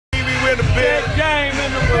in the building. Game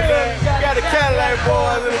in the building. Got the Kadalack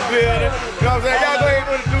boys in the building. You know what I'm saying? Y'all go ahead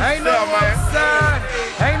and introduce yourself, man.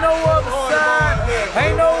 Ain't no other side.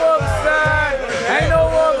 Ain't no other side. Ain't no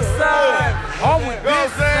other side. I'm with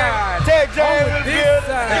this side. Tech James in the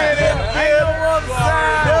building. Ain't no other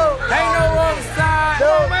side. Ain't no other side.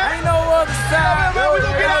 Ain't no other side. Man, we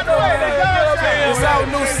gonna get out the way. It's our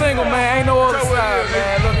new single, man. Ain't no other side,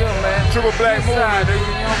 man. Look here, man. Triple Black movement.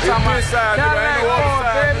 It's this side, ain't no other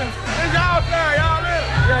side. It's y'all side, y'all in.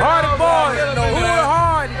 Hardy boys. Who are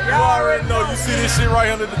Hardy? You already know. You see this shit right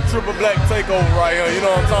here, the Triple Black takeover right here. You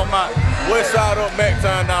know what I'm talking about? West side up Mac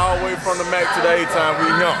time now, all the way from the Mac to the A time. We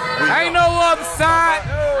young. Ain't no other side.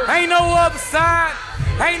 Ain't no other side.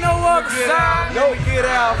 Ain't no other side. Let me get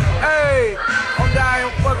out. Hey, I'm down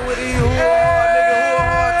here fucking with these who are hard, nigga, who are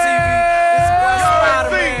hard TV. This one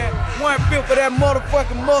Spider-Man. 1/5 of that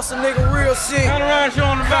motherfucking muscle, nigga, real shit. Turn around, show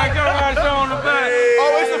on the back, turn around, show on the back.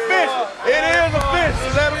 Oh, it's official. It is official.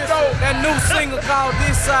 Let them know. That new single called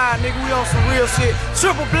This Side, nigga, we on some real shit.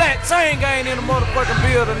 Triple Black chain gang in the motherfucking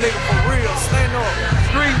building, nigga, for real. Stand up.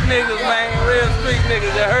 Street niggas, man, real street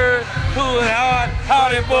niggas. That heard, hood, hard,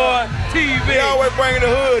 Hardy boy, TV. We always bringing the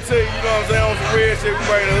hood to you, you know what I'm saying? On some real shit, we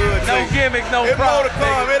bring the hood to No you. gimmicks, no It's more to props,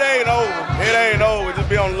 come. nigga. It ain't over. It ain't over. Just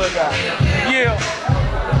be on the lookout. Yeah.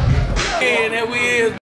 And that we is.